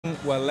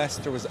Well,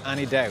 lest there was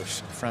any doubt,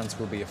 France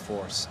will be a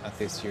force at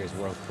this year's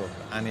World Cup.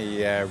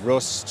 Any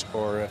rust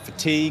or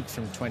fatigue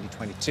from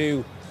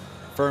 2022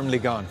 firmly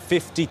gone.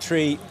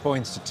 53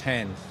 points to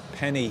 10.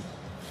 Penny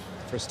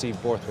for Steve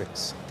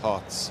Borthwick's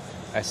thoughts.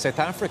 South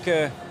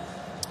Africa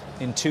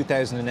in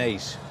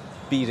 2008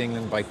 beat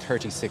England by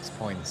 36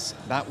 points.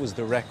 That was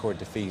the record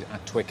defeat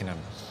at Twickenham.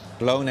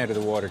 Blown out of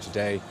the water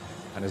today.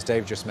 And as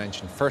Dave just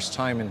mentioned, first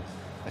time in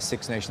a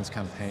Six Nations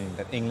campaign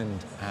that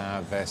England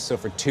have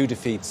suffered 2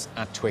 defeats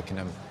at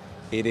Twickenham.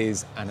 It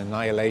is an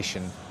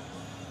annihilation.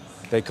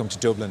 They come to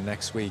Dublin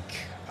next week,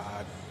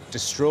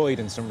 destroyed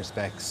in some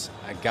respects.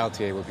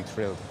 Galtier will be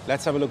thrilled.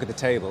 Let's have a look at the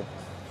table.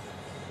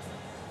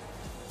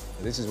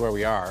 This is where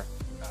we are.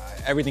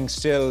 Everything's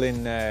still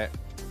in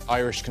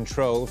Irish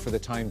control for the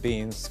time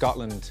being.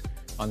 Scotland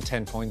on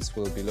 10 points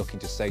will be looking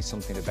to say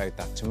something about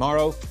that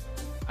tomorrow.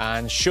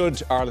 And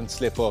should Ireland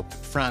slip up,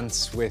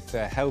 France with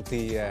a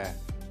healthy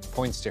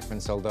points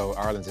difference, although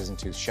Ireland's isn't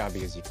too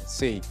shabby as you can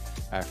see,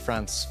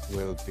 France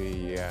will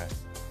be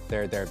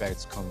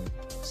thereabouts come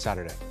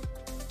Saturday.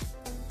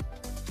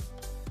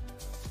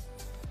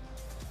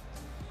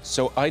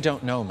 So I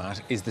don't know,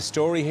 Matt, is the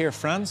story here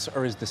France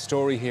or is the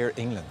story here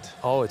England?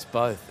 Oh, it's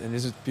both, and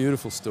this is a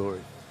beautiful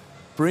story.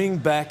 Bring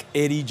back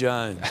Eddie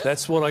Jones.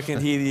 That's what I can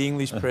hear the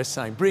English press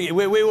saying. Bring it.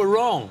 We were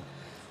wrong.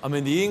 I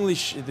mean, the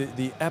English,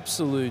 the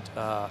absolute,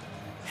 I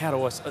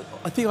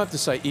think I have to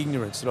say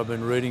ignorance that I've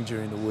been reading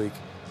during the week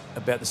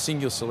about the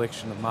singular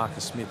selection of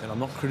Marcus Smith, and I'm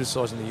not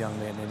criticising the young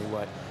man in any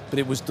way, but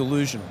it was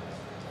delusional.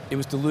 It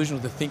was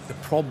delusional to think the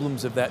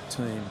problems of that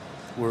team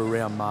were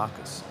around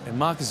Marcus. And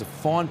Marcus is a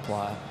fine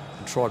player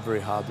and tried very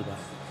hard today.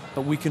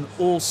 But we can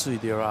all see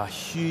there are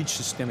huge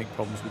systemic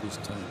problems with this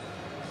team.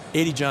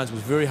 Eddie Jones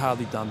was very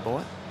hardly done by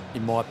it,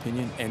 in my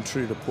opinion, and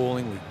treated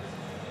appallingly.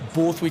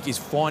 Borthwick is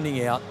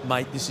finding out,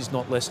 mate, this is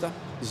not Leicester,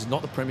 this is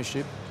not the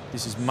Premiership,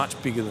 this is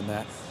much bigger than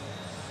that.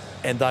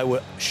 And they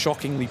were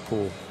shockingly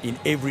poor in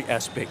every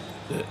aspect.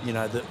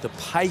 The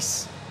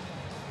pace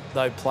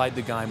they played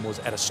the game was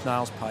at a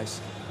snail's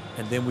pace.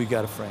 And then we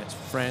go to France.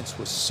 France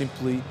was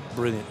simply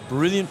brilliant.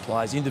 Brilliant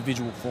players,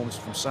 individual performance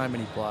from so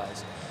many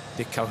players.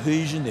 Their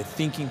cohesion, their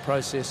thinking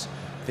process,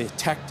 their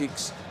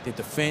tactics, their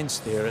defence,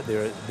 their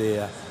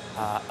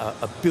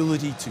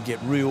ability to get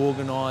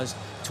reorganised,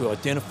 to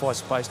identify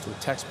space, to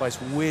attack space.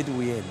 Where do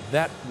we end?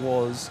 That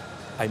was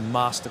a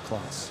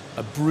masterclass,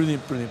 a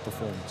brilliant, brilliant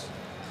performance.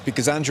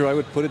 Because, Andrew, I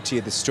would put it to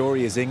you, the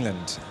story is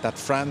England. That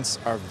France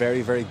are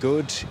very, very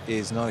good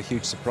is not a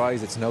huge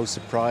surprise. It's no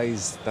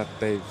surprise that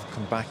they've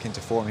come back into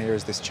form here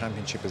as this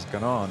championship has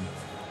gone on.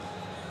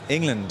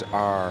 England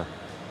are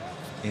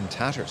in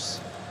tatters.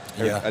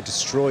 They're a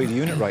destroyed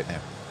unit right now.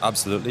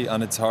 Absolutely,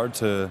 and it's hard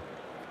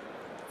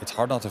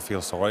not to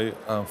feel sorry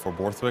for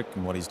Borthwick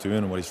and what he's doing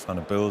and what he's trying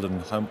to build,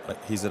 and how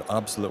he's an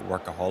absolute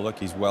workaholic.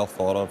 He's well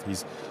thought of.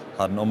 He's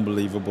had an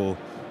unbelievable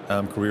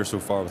career so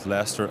far with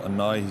Leicester, and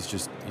now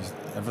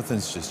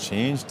everything's just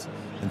changed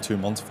in 2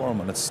 months for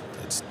him, and it's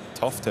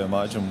tough to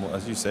imagine,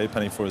 as you say,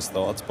 Penny, for his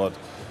thoughts. But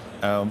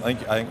I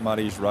think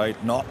Matty's right.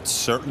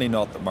 Certainly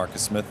not that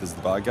Marcus Smith is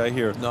the bad guy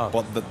here, no.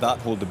 But that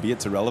whole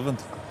debate's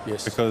irrelevant.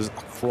 Yes. Because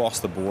across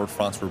the board,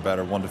 France were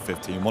better 1 to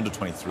 15, 1 to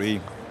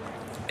 23.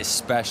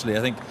 Especially,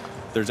 I think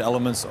there's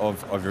elements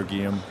of your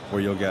game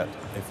where you'll get,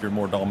 if you're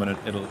more dominant,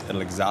 it'll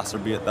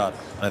exacerbate that.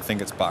 And I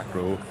think it's back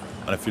row.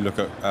 And if you look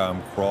at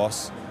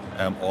Cross,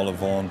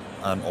 Olivon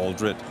and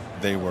Aldrit,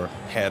 they were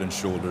head and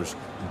shoulders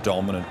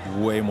dominant,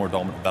 way more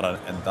dominant than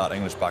in that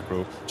English back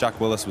row. Jack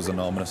Willis was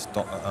anonymous.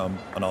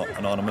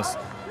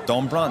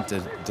 Don Brandt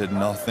did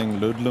nothing.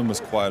 Ludlam was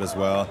quiet as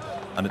well.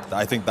 And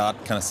I think that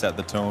kind of set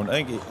the tone.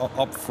 I think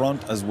up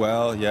front as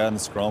well, in the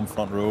scrum,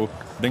 front row.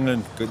 But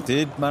England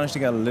did manage to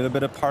get a little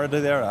bit of parity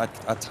there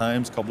at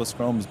times, a couple of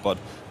scrums, but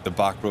the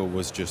back row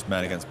was just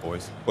men against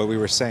boys. Well, we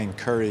were saying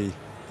Curry,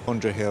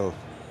 Underhill,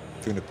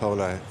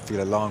 Vunipola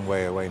feel a long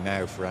way away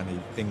now for any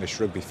English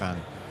rugby fan.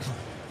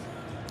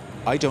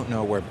 I don't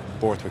know where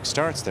Borthwick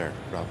starts there,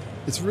 Rob.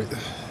 It's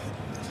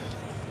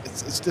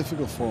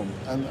difficult for him,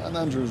 and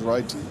Andrew's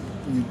right.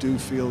 You do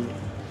feel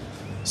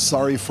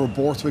sorry for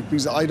Borthwick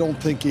because I don't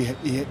think he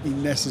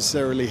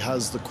necessarily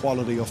has the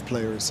quality of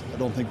players. I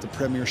don't think the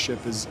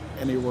Premiership is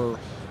anywhere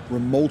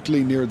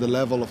remotely near the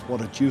level of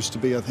what it used to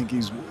be. I think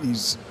he's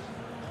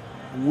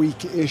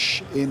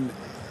weak-ish in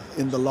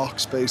the lock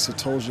space.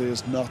 Itoje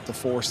is not the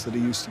force that he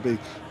used to be.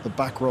 The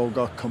back row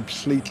got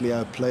completely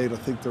outplayed. I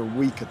think they're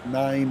weak at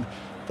 9.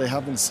 They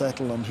haven't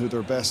settled on who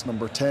their best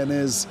number 10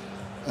 is.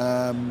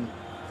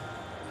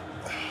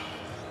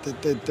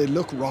 They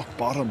look rock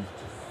bottom.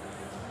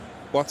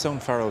 What's Owen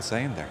Farrell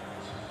saying there?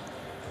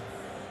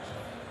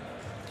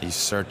 He's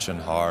searching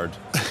hard.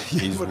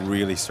 He's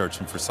really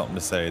searching for something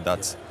to say.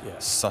 That's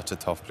such a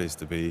tough place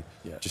to be.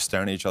 Just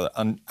staring at each other.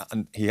 And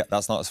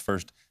that's not his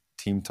first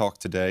team talk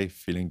today,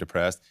 feeling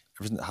depressed.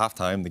 At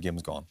half-time, the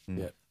game's gone.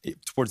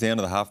 Towards the end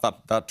of the half,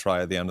 that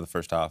try at the end of the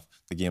first half,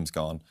 the game's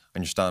gone.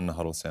 And you're standing in the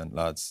huddle saying,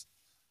 lads,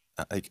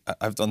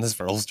 I've done this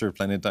for Ulster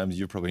plenty of times.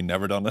 You've probably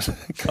never done it,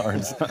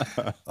 Carnes.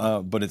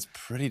 But it's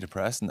pretty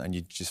depressing, and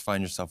you just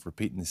find yourself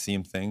repeating the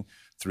same thing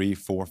 3,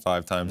 4,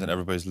 5 times, and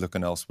everybody's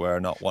looking elsewhere,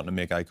 not wanting to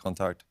make eye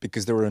contact.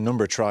 Because there were a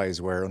number of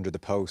tries where under the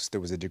post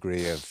there was a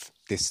degree of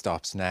this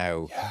stops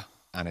now,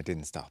 and it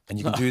didn't stop. And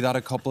you can do that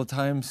a couple of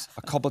times.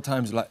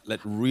 Let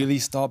really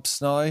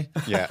stops now.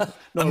 Yeah.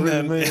 Not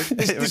really me.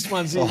 This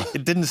one's it.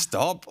 It didn't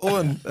stop,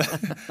 Owen.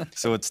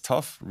 So it's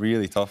tough,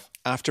 really tough.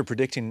 After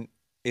predicting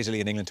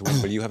Italy and England to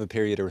win, will you have a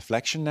period of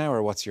reflection now,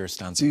 or what's your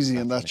stance? It's easy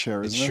in that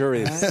chair, isn't it? It sure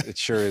is. It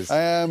sure is.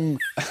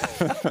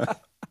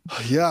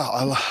 Yeah,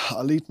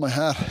 I'll eat my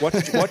hat.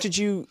 What did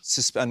you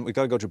suspend? We've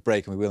got to go to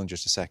break, and we will in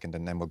just a second,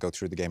 and then we'll go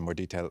through the game in more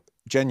detail.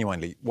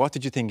 Genuinely, what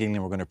did you think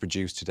England were going to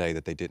produce today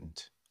that they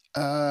didn't?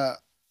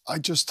 I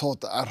just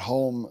thought that at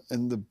home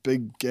in the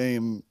big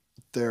game,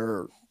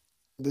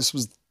 this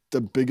was the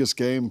biggest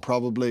game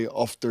probably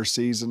of their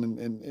season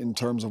in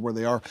terms of where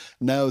they are.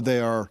 Now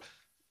their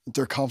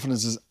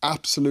confidence is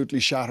absolutely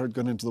shattered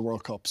going into the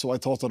World Cup. So I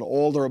thought that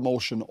all their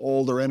emotion,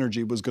 all their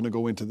energy was going to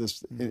go into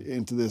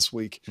this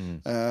week.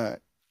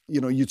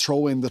 You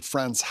throw in that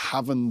France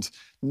haven't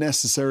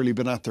necessarily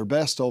been at their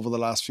best over the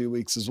last few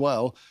weeks as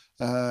well.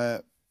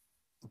 But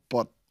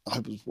I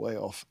was way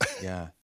off. Yeah.